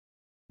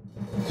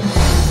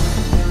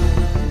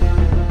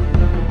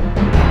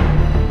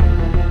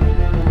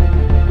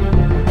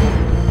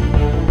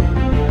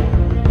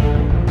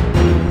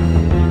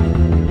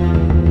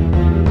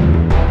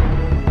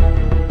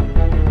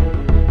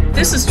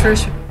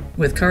Trish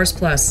with Cars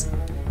Plus.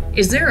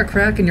 Is there a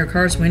crack in your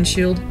car's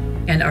windshield,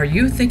 and are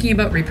you thinking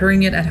about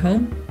repairing it at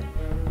home?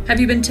 Have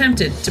you been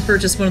tempted to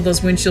purchase one of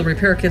those windshield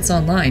repair kits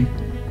online?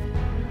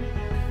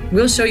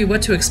 We'll show you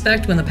what to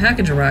expect when the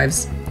package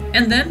arrives,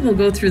 and then we'll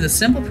go through the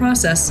simple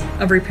process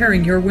of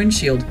repairing your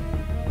windshield.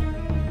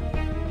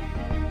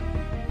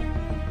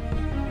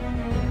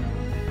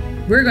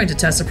 We're going to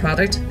test a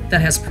product that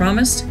has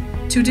promised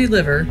to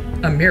deliver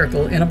a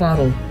miracle in a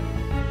bottle.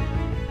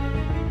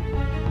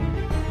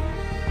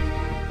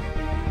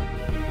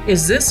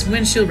 Is this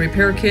windshield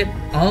repair kit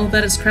all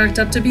that it's cracked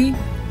up to be?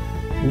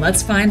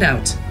 Let's find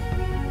out.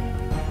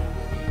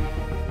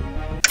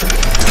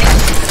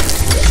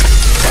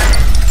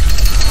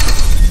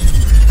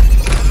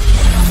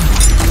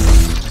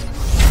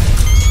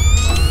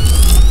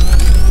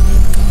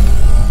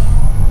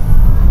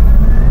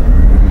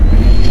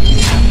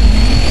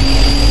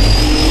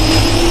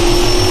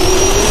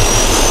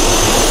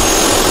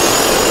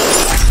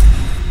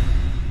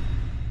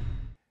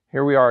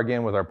 Here we are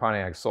again with our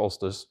Pontiac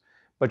Solstice,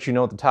 but you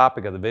know the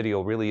topic of the video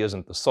really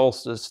isn't the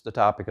Solstice. The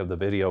topic of the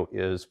video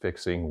is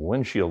fixing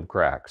windshield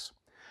cracks.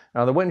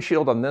 Now the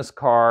windshield on this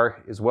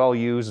car is well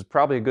used. It's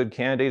probably a good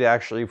candidate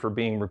actually for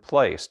being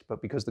replaced,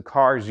 but because the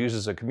car is used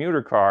as a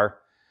commuter car,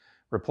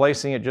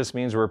 replacing it just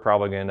means we're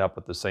probably going to end up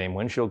with the same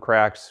windshield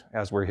cracks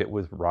as we're hit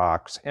with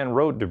rocks and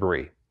road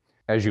debris.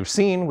 As you've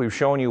seen, we've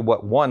shown you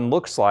what one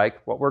looks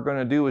like. What we're going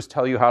to do is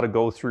tell you how to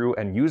go through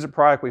and use a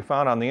product we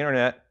found on the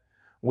internet.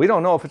 We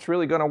don't know if it's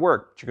really going to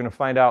work, but you're going to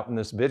find out in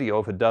this video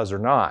if it does or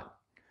not.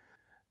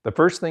 The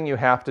first thing you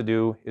have to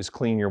do is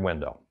clean your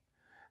window.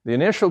 The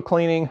initial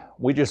cleaning,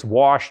 we just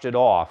washed it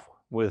off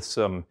with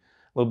a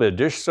little bit of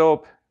dish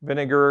soap,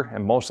 vinegar,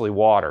 and mostly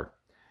water,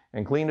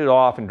 and cleaned it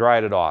off and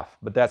dried it off,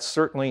 but that's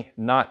certainly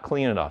not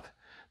clean enough.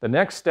 The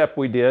next step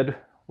we did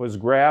was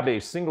grab a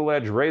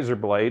single-edge razor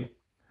blade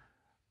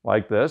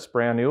like this,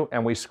 brand new,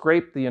 and we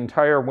scraped the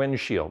entire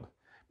windshield.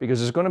 Because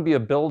there's going to be a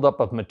buildup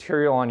of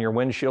material on your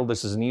windshield.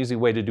 This is an easy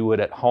way to do it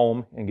at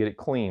home and get it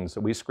clean.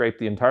 So we scraped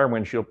the entire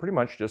windshield pretty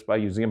much just by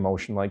using a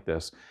motion like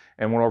this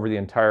and went over the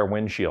entire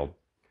windshield.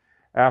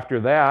 After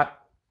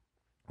that,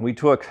 we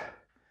took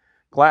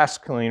glass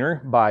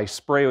cleaner by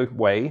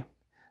Sprayway.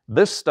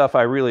 This stuff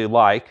I really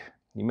like.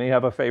 You may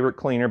have a favorite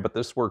cleaner, but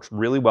this works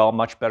really well,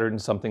 much better than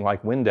something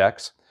like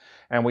Windex.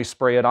 And we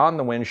spray it on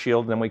the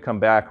windshield, then we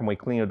come back and we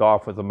clean it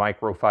off with a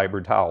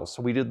microfiber towel.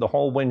 So we did the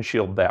whole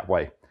windshield that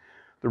way.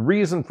 The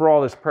reason for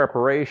all this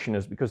preparation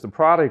is because the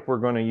product we're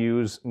going to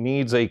use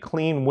needs a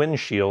clean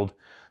windshield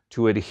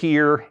to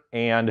adhere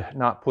and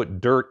not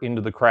put dirt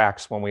into the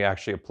cracks when we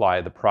actually apply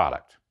the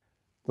product.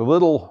 The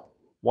little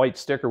white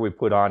sticker we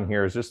put on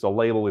here is just a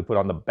label we put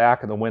on the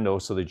back of the window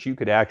so that you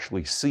could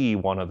actually see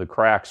one of the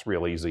cracks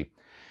real easy.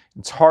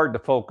 It's hard to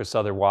focus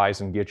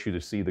otherwise and get you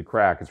to see the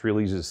crack. It's real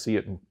easy to see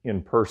it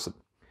in person.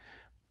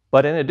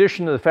 But in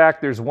addition to the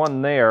fact there's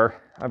one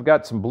there, I've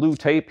got some blue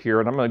tape here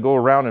and I'm going to go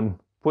around and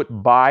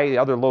put by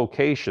other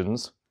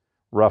locations,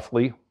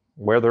 roughly,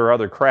 where there are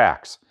other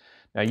cracks.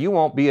 Now you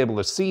won't be able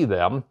to see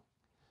them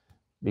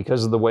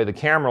because of the way the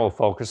camera will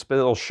focus, but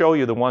it'll show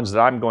you the ones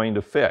that I'm going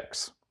to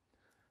fix.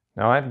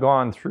 Now I've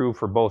gone through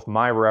for both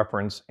my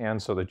reference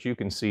and so that you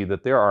can see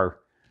that there are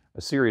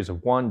a series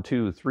of 1,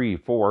 2, 3,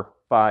 4,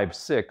 5,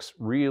 6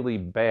 really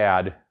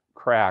bad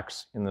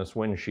cracks in this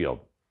windshield.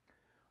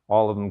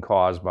 All of them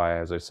caused by,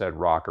 as I said,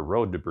 rock or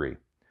road debris.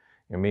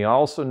 You may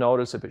also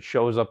notice if it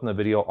shows up in the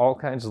video all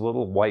kinds of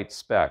little white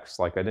specks,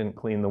 like I didn't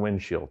clean the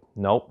windshield.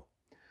 Nope.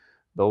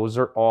 Those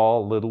are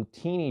all little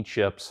teeny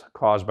chips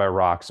caused by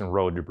rocks and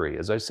road debris.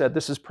 As I said,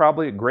 this is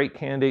probably a great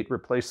candidate to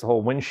replace the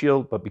whole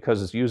windshield, but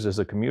because it's used as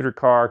a commuter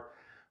car,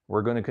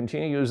 we're going to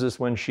continue to use this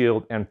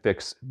windshield and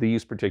fix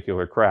these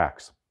particular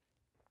cracks.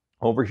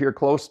 Over here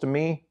close to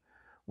me,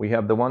 we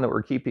have the one that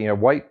we're keeping a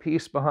white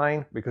piece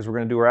behind because we're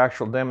going to do our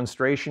actual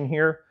demonstration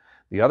here.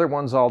 The other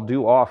ones I'll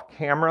do off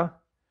camera.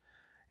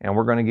 And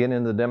we're going to get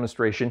into the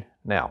demonstration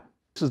now.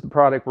 This is the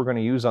product we're going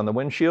to use on the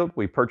windshield.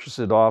 We purchased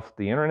it off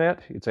the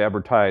internet. It's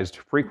advertised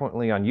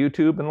frequently on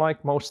YouTube, and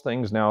like most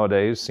things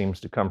nowadays, seems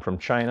to come from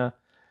China.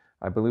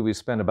 I believe we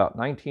spent about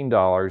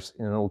 $19,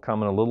 and it'll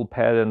come in a little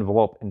padded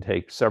envelope and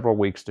take several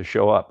weeks to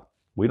show up.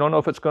 We don't know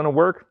if it's going to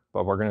work,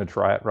 but we're going to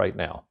try it right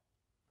now.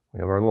 We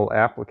have our little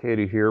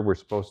applicator here. We're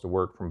supposed to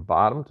work from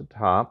bottom to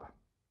top.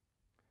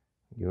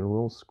 Give it a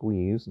little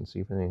squeeze and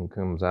see if anything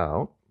comes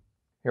out.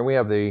 Here we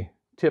have the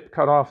tip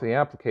cut off the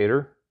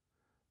applicator.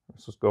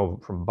 Let's just go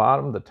from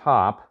bottom to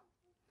top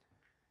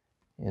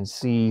and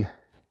see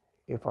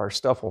if our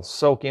stuff will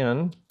soak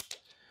in.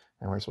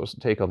 And we're supposed to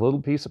take a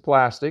little piece of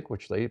plastic,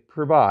 which they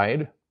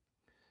provide,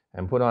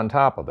 and put on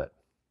top of it.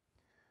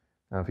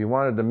 Now, if you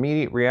wanted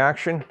immediate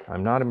reaction,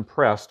 I'm not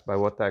impressed by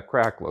what that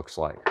crack looks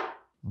like.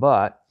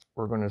 But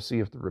we're going to see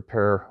if the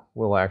repair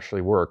will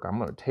actually work. I'm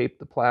going to tape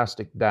the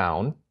plastic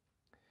down.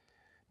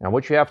 Now,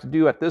 what you have to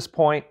do at this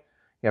point,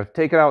 you have to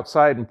take it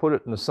outside and put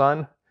it in the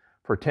sun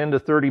for 10 to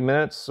 30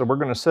 minutes. So we're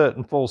going to set it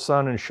in full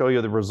sun and show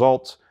you the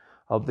results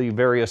of the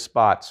various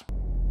spots.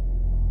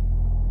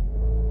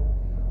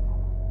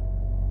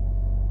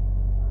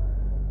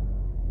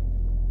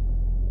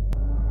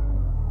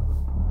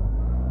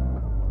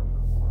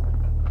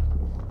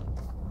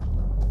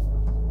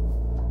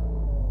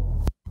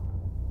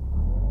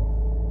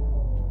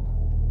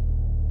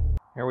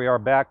 we are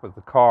back with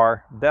the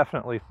car,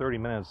 definitely 30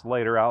 minutes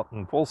later, out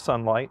in full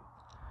sunlight.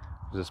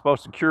 It's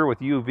supposed to cure with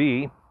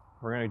UV.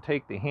 We're going to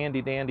take the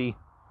handy dandy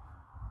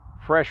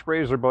fresh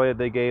razor blade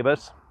they gave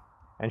us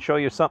and show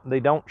you something they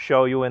don't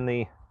show you in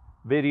the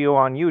video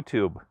on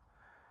YouTube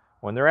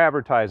when they're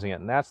advertising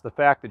it, and that's the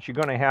fact that you're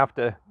going to have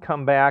to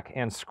come back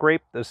and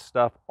scrape this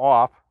stuff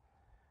off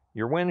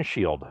your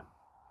windshield.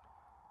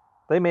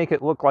 They make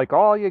it look like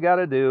all you got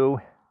to do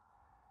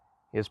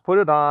is put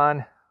it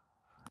on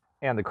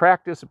and the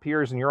crack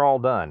disappears and you're all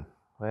done.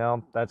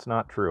 Well, that's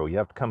not true. You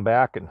have to come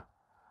back and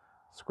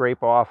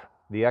scrape off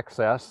the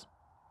excess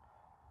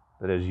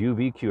that is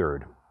UV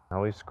cured.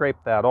 Now we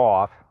scraped that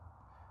off.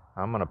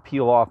 I'm going to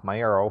peel off my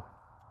arrow,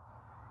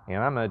 and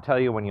I'm going to tell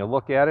you, when you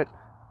look at it,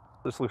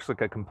 this looks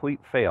like a complete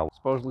fail. It's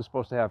supposedly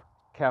supposed to have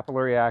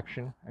capillary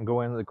action and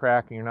go into the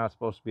crack, and you're not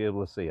supposed to be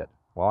able to see it.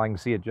 Well, I can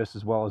see it just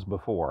as well as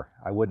before.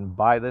 I wouldn't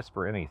buy this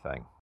for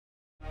anything.